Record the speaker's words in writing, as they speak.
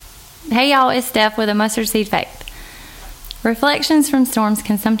Hey y'all, it's Steph with a Mustard Seed Faith. Reflections from storms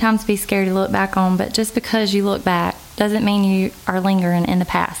can sometimes be scary to look back on, but just because you look back doesn't mean you are lingering in the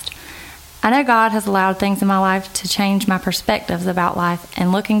past. I know God has allowed things in my life to change my perspectives about life,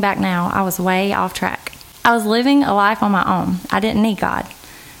 and looking back now, I was way off track. I was living a life on my own. I didn't need God.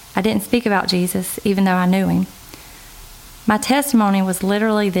 I didn't speak about Jesus, even though I knew him. My testimony was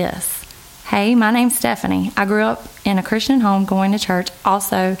literally this. Hey, my name's Stephanie. I grew up in a Christian home going to church,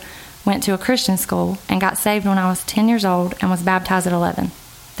 also went to a Christian school, and got saved when I was 10 years old and was baptized at 11.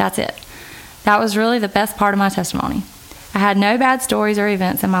 That's it. That was really the best part of my testimony. I had no bad stories or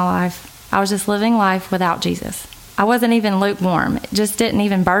events in my life. I was just living life without Jesus. I wasn't even lukewarm. It just didn't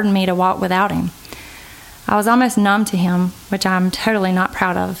even burden me to walk without him. I was almost numb to him, which I'm totally not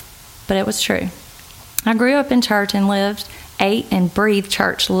proud of, but it was true. I grew up in church and lived, ate, and breathed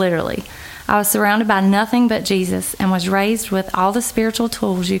church, literally. I was surrounded by nothing but Jesus and was raised with all the spiritual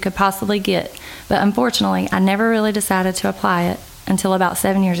tools you could possibly get, but unfortunately, I never really decided to apply it until about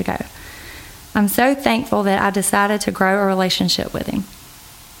 7 years ago. I'm so thankful that I decided to grow a relationship with him.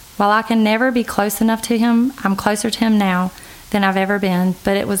 While I can never be close enough to him, I'm closer to him now than I've ever been,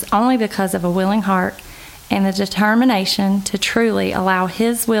 but it was only because of a willing heart and the determination to truly allow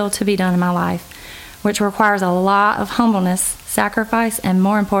his will to be done in my life, which requires a lot of humbleness, sacrifice, and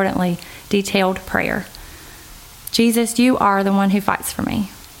more importantly, detailed prayer. Jesus, you are the one who fights for me.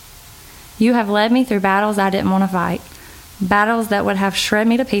 You have led me through battles I didn't want to fight, battles that would have shred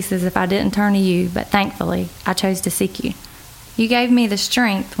me to pieces if I didn't turn to you, but thankfully, I chose to seek you. You gave me the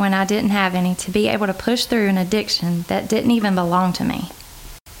strength when I didn't have any to be able to push through an addiction that didn't even belong to me.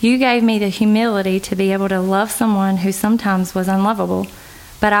 You gave me the humility to be able to love someone who sometimes was unlovable,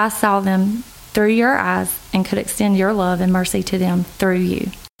 but I saw them through your eyes and could extend your love and mercy to them through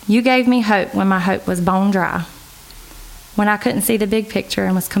you. You gave me hope when my hope was bone dry. When I couldn't see the big picture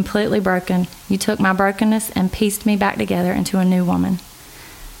and was completely broken, you took my brokenness and pieced me back together into a new woman.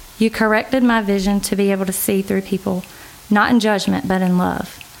 You corrected my vision to be able to see through people, not in judgment, but in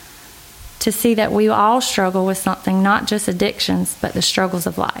love. To see that we all struggle with something, not just addictions, but the struggles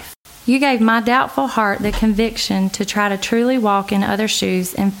of life. You gave my doubtful heart the conviction to try to truly walk in others'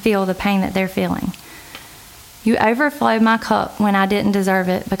 shoes and feel the pain that they're feeling. You overflowed my cup when I didn't deserve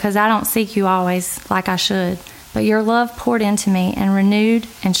it because I don't seek you always like I should, but your love poured into me and renewed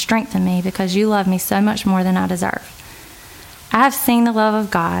and strengthened me because you love me so much more than I deserve. I have seen the love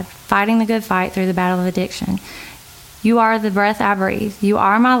of God fighting the good fight through the battle of addiction. You are the breath I breathe. You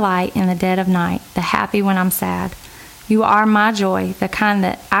are my light in the dead of night, the happy when I'm sad. You are my joy, the kind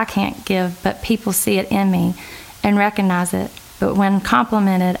that I can't give, but people see it in me and recognize it. But when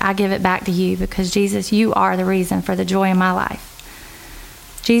complimented, I give it back to you because, Jesus, you are the reason for the joy in my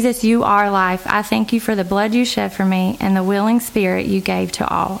life. Jesus, you are life. I thank you for the blood you shed for me and the willing spirit you gave to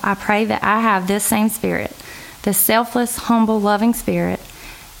all. I pray that I have this same spirit, the selfless, humble, loving spirit,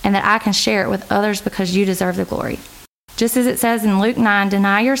 and that I can share it with others because you deserve the glory. Just as it says in Luke 9,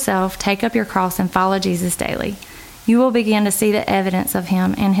 deny yourself, take up your cross, and follow Jesus daily. You will begin to see the evidence of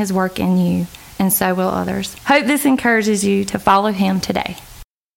him and his work in you, and so will others. Hope this encourages you to follow him today.